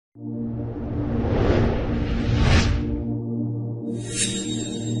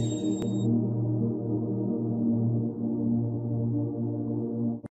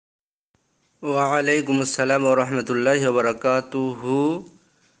ওয়ালাইকুম আসসালাম রহমতুল্লাহ বারাকাতুহু।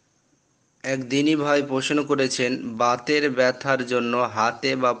 একদিনই ভাই প্রশ্ন করেছেন, বাতের ব্যথার জন্য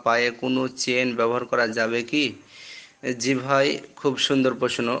হাতে বা পায়ে কোনো চেন ব্যবহার করা যাবে কি? জি ভাই, খুব সুন্দর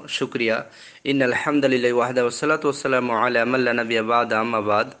প্রশ্ন, শুক্রিয়া। আলহামদুলিল্লাহ ওয়াহদা ওয়াসসালাতু ওয়াসসালামু আলা মান লা নাবিয়্যা বা'দা, আম্মা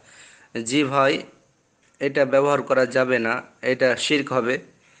বাদ। জি ভাই, এটা ব্যবহার করা যাবে না, এটা শিরক হবে।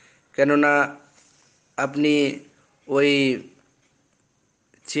 কেননা আপনি ওই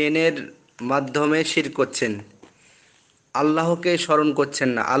চেনের মাধ্যমে শিরক করছেন, আল্লাহকে স্মরণ করছেন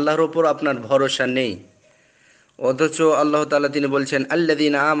না, আল্লাহর ওপর আপনার ভরসা নেই। অথচ আল্লাহ তাআলা তিনি বলছেন,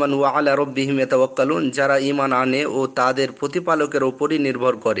 আল্লাযীনা আমানু ওয়া আলা রাব্বিহিম ইয়াতাওয়াক্কালুন, যারা ঈমান আনে ও তাদের প্রতিপালকের ওপরই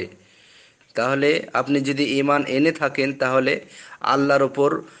নির্ভর করে। তাহলে আপনি যদি ঈমান এনে থাকেন, তাহলে আল্লাহর ওপর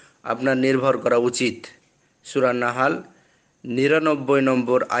আপনার নির্ভর করা উচিত। সূরা নাহাল ৯৯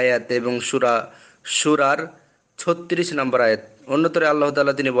 নম্বর আয়াত এবং সূরার ৩৬ নম্বর আয়াত। অন্যতরে আল্লাহ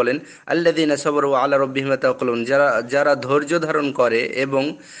তাআলা তিনি বলেন, আল্লাযীনা সাবারু ওয়া আলা রাব্বিহিম ইয়াতাওয়াক্কালুন, যারা যারা ধৈর্য ধারণ করে এবং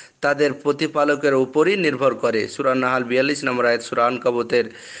তাদের প্রতিপালকের উপরই নির্ভর করে। সূরা নাহাল ৪২ নম্বর আয়াত, সূরা আনকাবুতের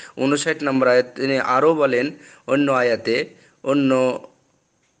 ৫৯ নম্বর আয়াত। তিনি আরও বলেন অন্য আয়াতে, অন্য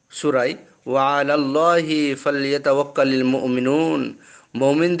সূরায়, ওয়া আলাল্লাহি ফালইয়াতাওয়াক্কালিল মুমিনুন,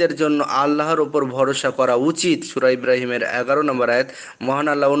 মুমিনদের জন্য আল্লাহর উপর ভরসা করা উচিত। সূরা ইব্রাহিমের ১১ নম্বর আয়াত। মহান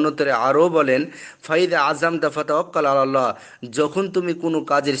আল্লাহ অন্যত্রে আরও বলেন, ফাইদা আযামতা ফাতাওয়াক্কাল আলাল্লাহ, যখন তুমি কোনো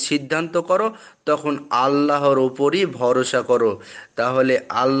কাজের সিদ্ধান্ত করো তখন আল্লাহর ওপরই ভরসা করো। তাহলে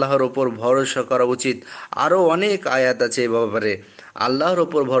আল্লাহর ওপর ভরসা করা উচিত। আরও অনেক আয়াত আছে এ ব্যাপারে। আল্লাহর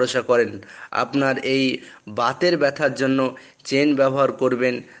ওপর ভরসা করেন। আপনার এই বাতের ব্যথার জন্য চেন ব্যবহার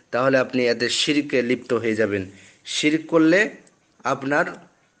করবেন, তাহলে আপনি এতে শিরকে লিপ্ত হয়ে যাবেন। শিরক করলে আপনার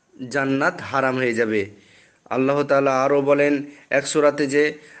জান্নাত হারাম হয়ে যাবে। আল্লাহ তাআলা আরও বলেন এক সূরাতে যে,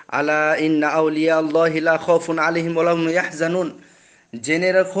 আলা ইন্না আউলিয়া আল্লাহি লা খাউফুন আলাইহিম ওয়া লা হুম ইয়াহজানুন, জেনে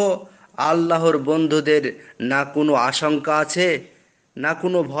রাখো আল্লাহর বন্ধুদের না কোনো আশঙ্কা আছে, না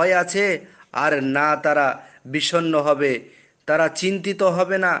কোনো ভয় আছে, আর না তারা বিষণ্ণ হবে, তারা চিন্তিত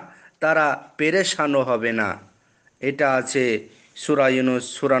হবে না, তারা পেরেশানও হবে না। এটা আছে সূরা ইউনূস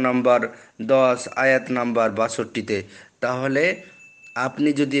সূরা নাম্বার ১০ আয়াত নাম্বার ৬২-তে। তাহলে আপনি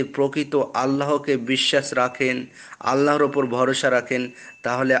যদি প্রকৃত আল্লাহকে বিশ্বাস রাখেন, আল্লাহর ওপর ভরসা রাখেন,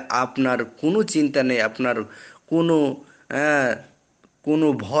 তাহলে আপনার কোনো চিন্তা নেই, আপনার কোনো আহ, কোনো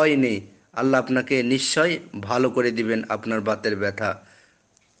ভয় নেই। আল্লাহ আপনাকে নিশ্চয় ভালো করে দিবেন আপনার বাতের ব্যথা।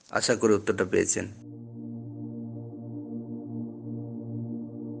 আশা করি উত্তরটা পেয়েছেন।